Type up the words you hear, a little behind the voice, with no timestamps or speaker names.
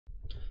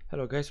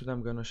Hello guys, today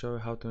I'm going to show you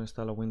how to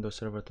install a Windows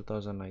Server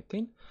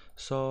 2019.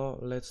 So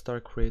let's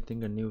start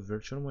creating a new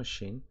virtual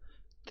machine.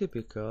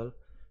 Typical.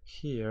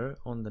 Here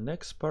on the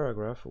next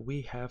paragraph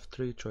we have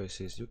three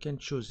choices. You can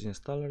choose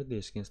installer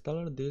disk.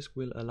 Installer disk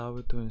will allow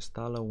you to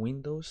install a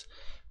Windows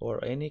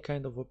or any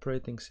kind of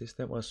operating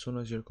system as soon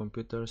as your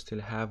computer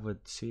still have a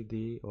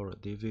CD or a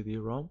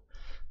DVD-ROM.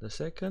 The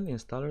second,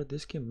 installer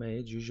disk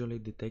image usually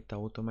detect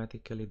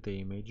automatically the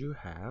image you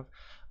have,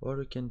 or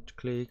you can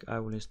click I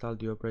will install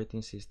the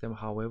operating system.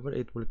 However,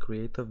 it will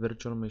create a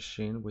virtual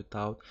machine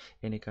without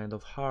any kind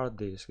of hard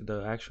disk.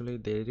 Actually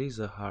there is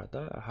a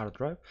hard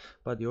drive,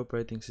 but the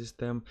operating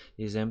system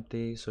is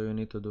empty, so you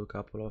need to do a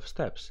couple of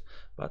steps.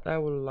 But I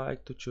would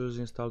like to choose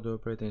install the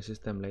operating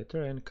system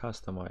later and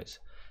customize.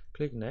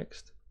 Click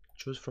next.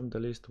 Choose from the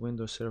list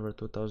Windows Server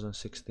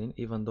 2016.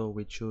 Even though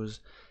we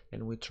choose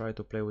and we try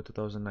to play with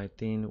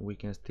 2019, we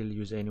can still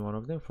use any one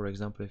of them. For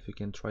example, if you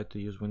can try to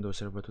use Windows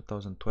Server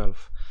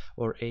 2012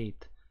 or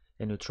 8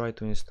 and you try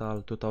to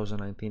install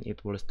 2019,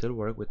 it will still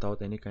work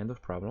without any kind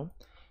of problem.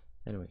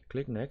 Anyway,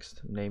 click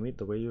next, name it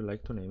the way you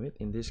like to name it.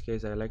 In this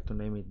case I like to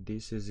name it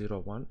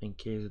DC01. In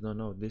case you don't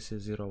know,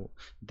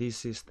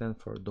 DC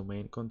stands for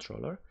domain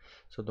controller.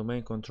 So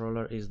domain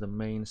controller is the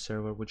main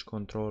server which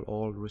control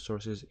all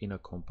resources in a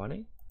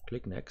company.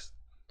 Click next.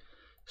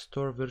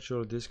 Store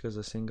virtual disk as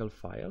a single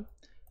file.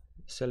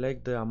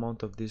 Select the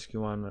amount of disk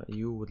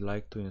you would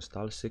like to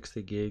install.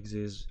 60 gigs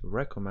is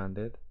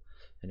recommended.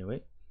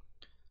 Anyway,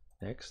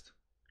 next.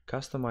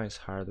 Customize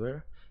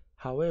hardware.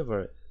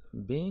 However,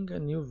 being a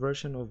new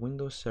version of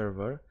Windows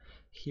Server,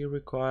 he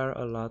require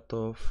a lot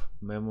of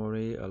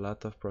memory, a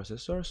lot of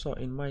processor. So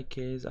in my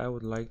case I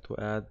would like to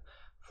add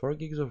 4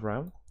 gigs of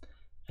RAM,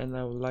 and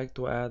I would like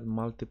to add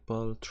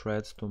multiple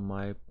threads to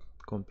my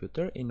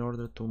computer in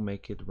order to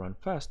make it run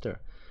faster.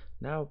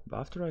 Now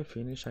after I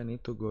finish, I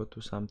need to go to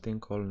something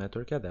called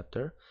network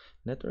adapter.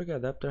 Network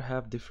adapter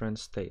have different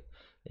state.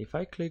 If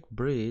I click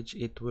bridge,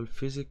 it will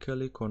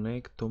physically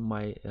connect to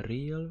my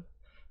real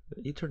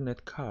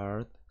Ethernet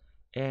card,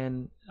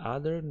 and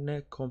other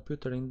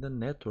computer in the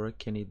network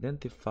can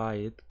identify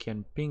it,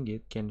 can ping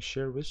it, can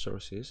share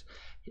resources,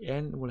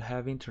 and will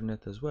have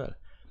internet as well.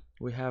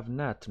 We have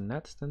NAT.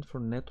 NAT stands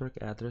for Network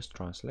Address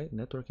Translate.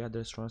 Network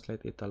Address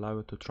Translate, it allows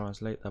you to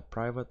translate a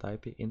private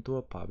IP into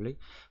a public.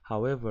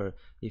 However,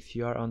 if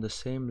you are on the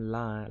same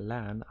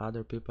LAN,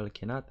 other people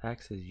cannot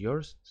access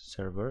your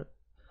server.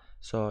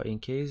 So in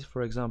case,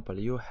 for example,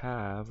 you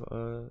have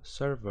a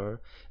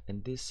server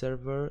and this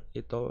server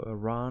it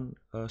run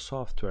a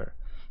software,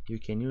 you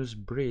can use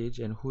bridge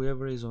and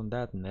whoever is on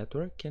that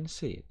network can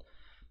see it.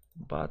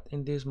 But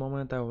in this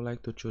moment I would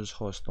like to choose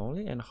host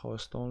only, and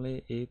host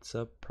only, it's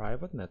a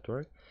private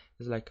network.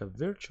 It's like a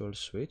virtual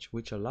switch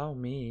which allow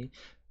me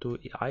to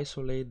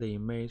isolate the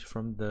image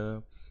from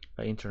the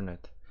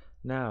internet.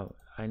 Now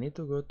I need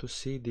to go to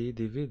CD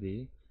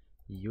DVD,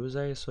 use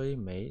ISO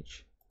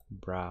image,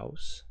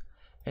 browse,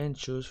 and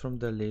choose from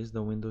the list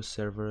the Windows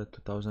Server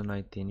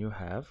 2019 you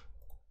have.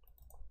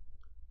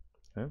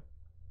 Okay.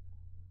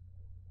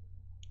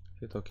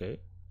 Hit OK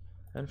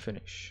and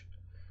finish.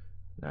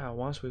 Now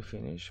once we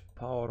finish,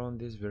 power on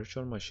this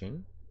virtual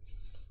machine.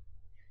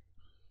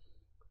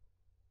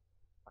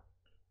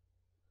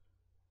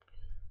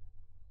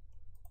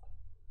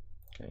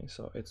 Okay,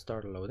 so it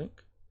started loading.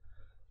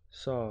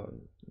 So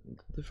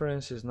the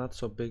difference is not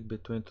so big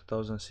between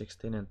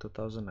 2016 and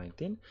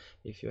 2019.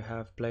 If you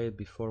have played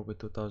before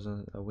with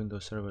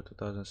Windows Server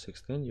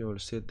 2016, you will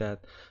see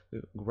that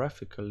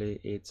graphically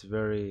it's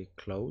very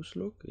close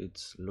look,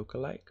 it's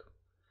look-alike.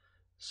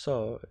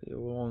 So you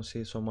won't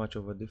see so much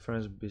of a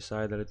difference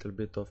beside a little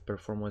bit of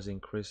performance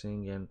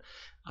increasing and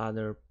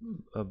other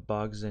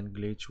bugs and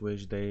glitch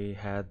which they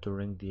had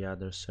during the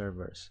other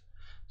servers.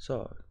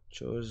 So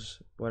choose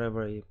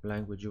whatever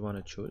language you want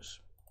to choose.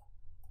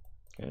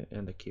 Okay,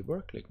 and the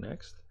keyboard, click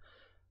next,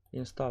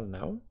 install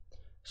now.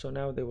 So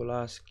now they will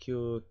ask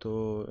you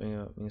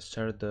to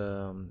insert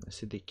the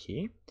CD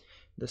key.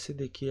 The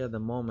CD key at the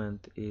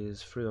moment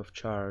is free of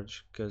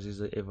charge because it's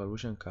an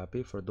evolution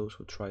copy for those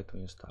who try to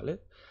install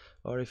it.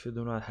 Or if you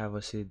do not have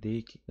a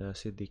CD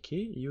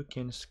key, you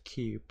can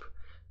skip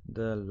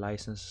the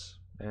license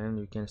and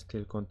you can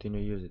still continue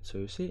use it. So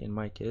you see, in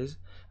my case,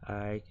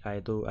 I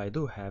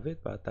do have it,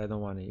 but I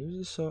don't want to use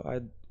it, so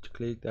I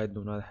clicked I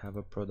do not have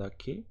a product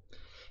key,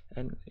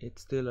 and it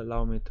still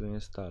allow me to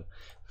install.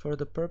 For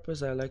the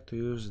purpose, I like to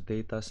use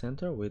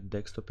Datacenter with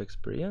desktop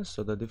experience.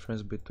 So the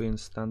difference between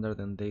standard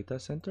and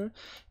Datacenter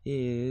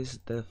is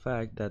the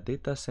fact that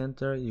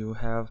Datacenter you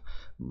have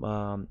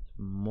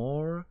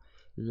more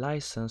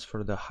license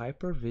for the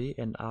Hyper-V,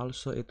 and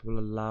also it will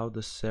allow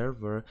the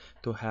server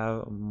to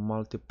have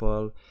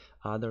multiple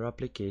other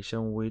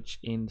application which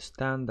in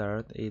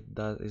standard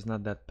is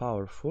not that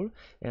powerful.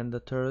 And the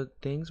third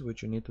things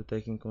which you need to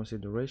take in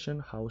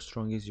consideration, how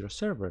strong is your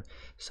server.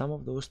 Some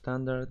of those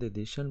standard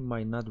edition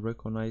might not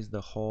recognize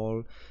the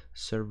whole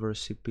server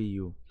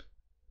CPU.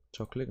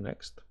 So click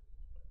next.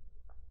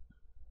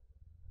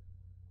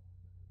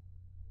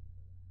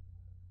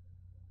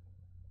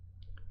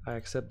 I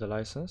accept the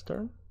license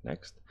term.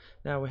 Next.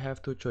 Now we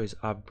have two choices,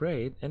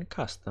 upgrade and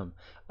custom.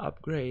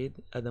 Upgrade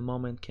at the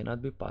moment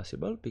cannot be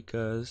possible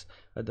because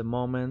at the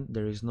moment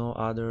there is no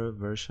other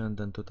version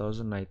than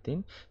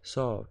 2019.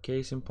 So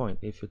case in point,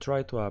 if you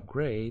try to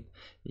upgrade,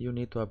 you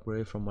need to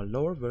upgrade from a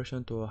lower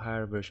version to a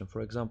higher version.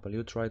 For example,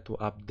 you try to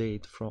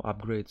upgrade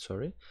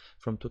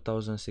from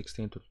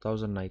 2016 to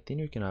 2019,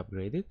 you can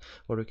upgrade it,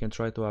 or you can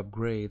try to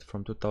upgrade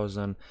from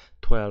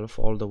 2012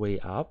 all the way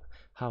up.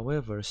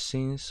 However,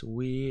 since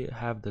we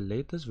have the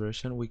latest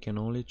version, we can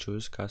only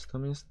choose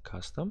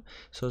custom.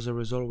 So as a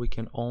result, we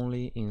can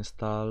only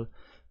install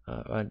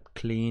a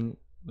clean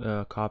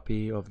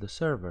copy of the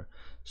server.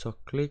 So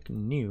click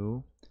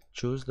new,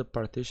 choose the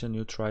partition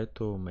you try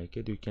to make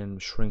it. You can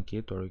shrink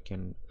it or you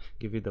can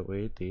give it the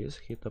way it is.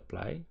 Hit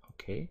apply.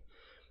 Okay.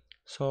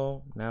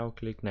 So now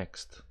click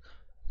next.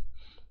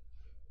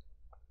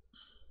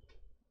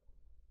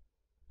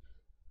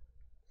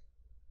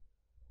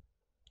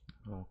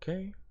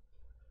 Okay.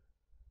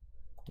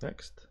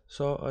 Next.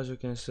 So as you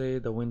can see,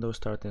 the Windows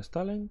start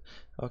installing.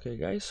 Okay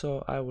guys,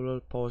 so I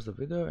will pause the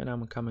video and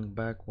I'm coming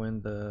back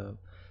when the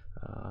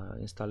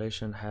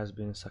installation has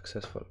been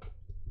successful.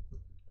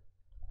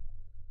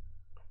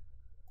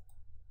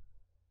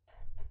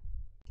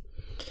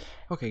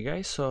 Okay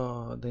guys,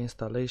 so the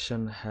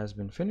installation has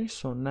been finished.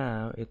 So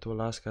now it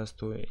will ask us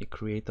to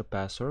create a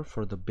password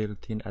for the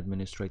built-in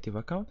administrative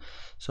account.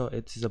 So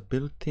it is a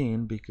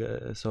built-in,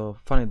 because so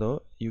funny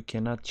though, you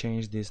cannot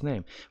change this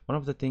name. One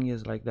of the things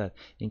is like that,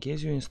 in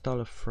case you install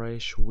a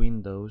fresh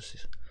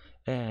Windows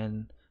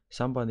and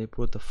somebody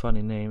put a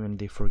funny name and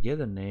they forget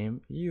the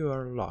name, you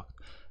are locked.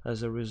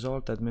 As a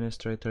result,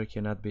 administrator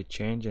cannot be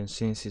changed, and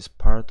since it's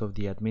part of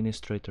the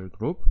administrator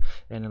group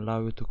and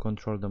allow you to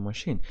control the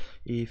machine.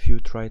 If you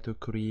try to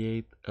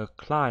create a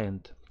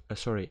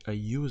a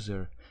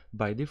user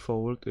by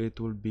default,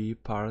 it will be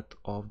part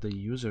of the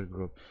user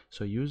group.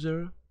 So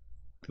user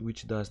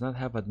which does not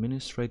have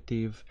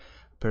administrative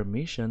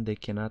permission, they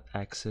cannot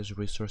access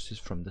resources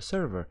from the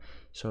server.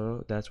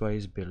 So that's why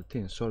it's built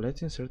in. So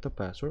let's insert a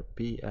password,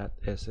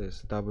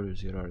 p@sswzrd,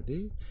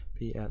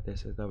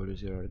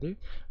 p@sswzrd.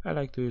 I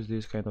like to use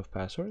this kind of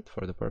password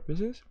for the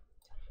purposes.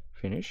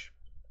 Finish.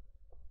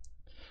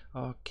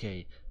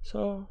 Okay,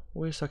 so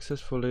we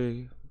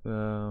successfully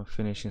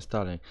finish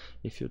installing.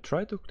 If you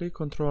try to click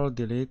Control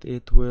Delete,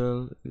 it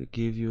will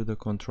give you the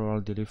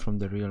Control Delete from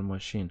the real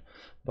machine,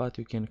 but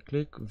you can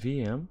click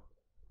VM,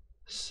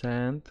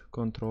 send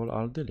Control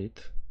Alt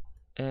Delete,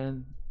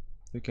 and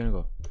you can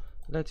go.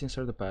 Let's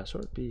insert the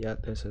password,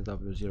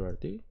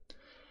 p@sswzrd.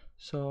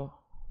 So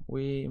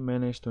we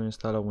managed to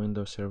install a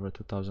Windows Server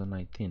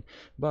 2019.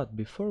 But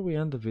before we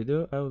end the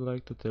video, I would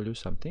like to tell you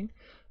something.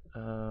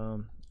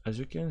 As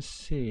you can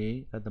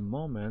see, at the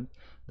moment,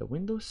 the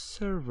Windows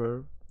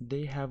Server,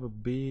 they have a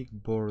big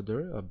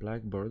border, a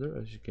black border,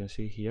 as you can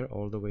see here,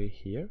 all the way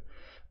here,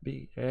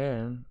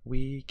 and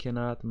we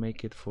cannot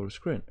make it full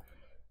screen.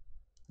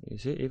 You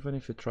see, even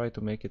if you try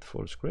to make it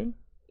full screen,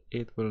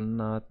 it will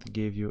not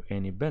give you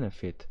any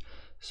benefit.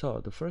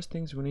 So the first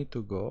things we need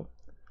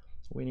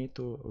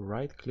to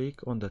right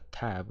click on the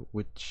tab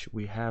which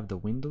we have the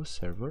Windows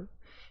Server,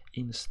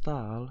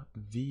 install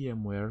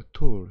VMware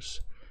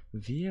Tools.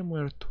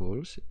 VMware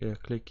Tools,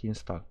 click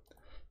install.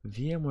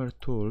 VMware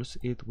Tools,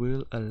 it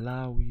will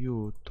allow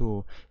you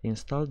to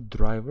install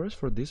drivers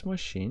for this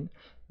machine.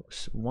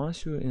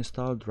 Once you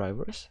install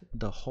drivers,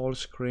 the whole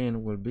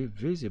screen will be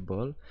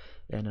visible,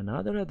 and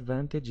another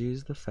advantage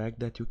is the fact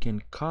that you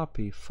can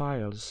copy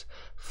files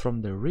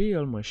from the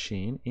real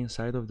machine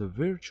inside of the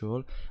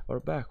virtual or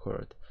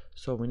backward.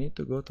 So we need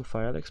to go to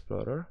File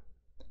Explorer,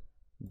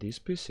 this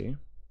PC.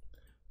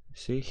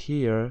 See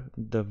here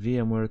the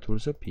VMware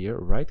Tools appear,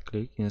 right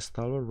click,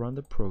 install or run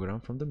the program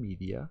from the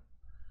media.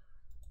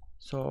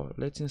 So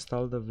let's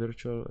install the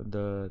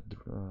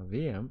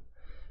VM,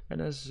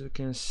 and as you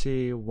can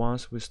see,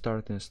 once we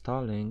start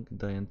installing,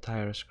 the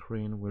entire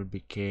screen will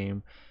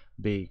become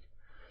big.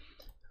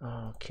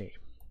 Okay,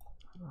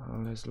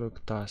 let's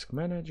look Task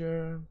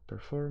Manager,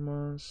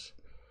 Performance.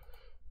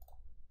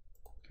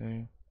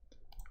 Okay,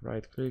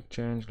 right click,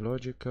 change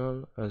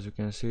logical. As you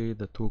can see,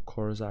 the 2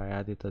 cores I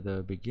added at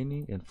the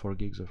beginning and 4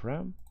 gigs of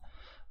RAM.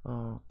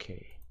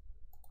 Okay,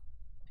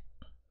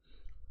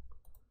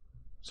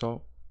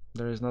 so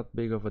there is not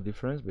big of a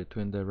difference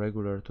between the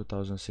regular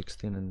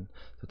 2016 and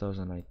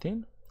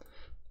 2019.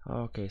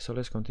 Okay, so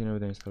let's continue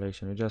with the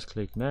installation. You just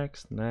click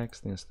next,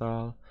 next,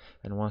 install,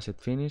 and once it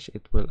finishes,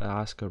 it will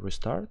ask a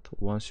restart.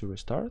 Once you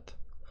restart,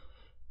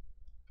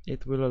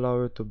 it will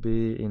allow you to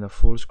be in a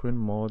full screen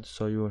mode,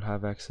 so you will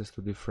have access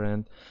to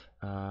different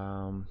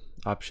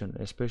options,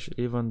 especially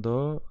even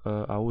though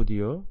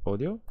audio.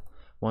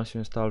 Once you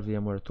install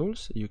VMware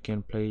Tools, you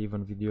can play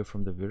even video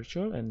from the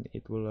virtual, and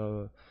it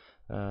will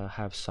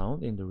have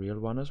sound in the real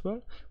one as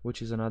well,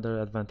 which is another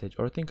advantage.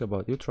 Or think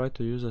about, you try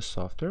to use a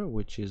software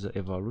which is an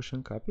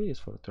evolution copy, is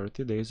for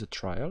 30 days a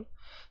trial.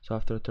 So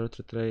after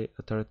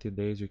 30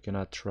 days you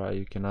cannot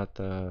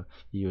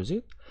use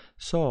it.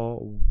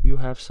 So you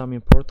have some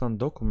important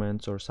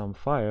documents or some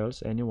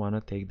files and you want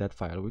to take that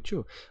file with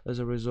you. As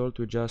a result,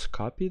 you just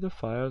copy the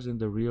files in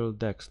the real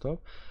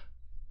desktop.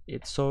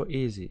 It's so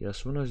easy as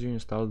soon as you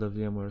install the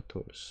VMware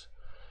Tools.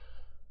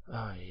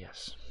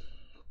 Yes.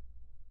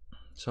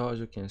 So as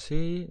you can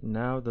see,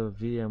 now the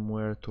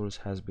VMware Tools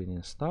has been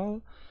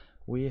installed.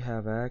 We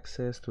have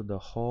access to the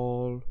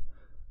whole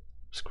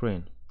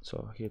screen.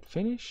 So hit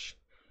finish.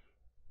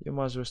 You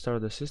must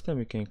restart the system.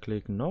 You can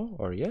click no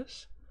or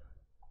yes.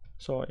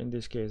 So in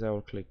this case I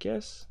will click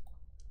yes.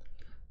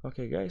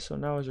 Okay guys, so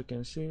now as you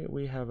can see,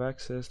 we have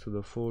access to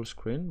the full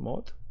screen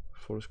mode.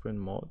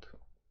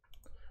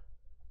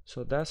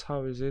 So that's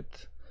how is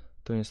it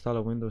to install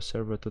a Windows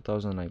Server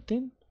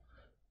 2019.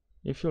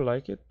 If you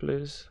like it,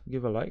 please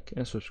give a like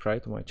and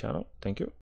subscribe to my channel. Thank you.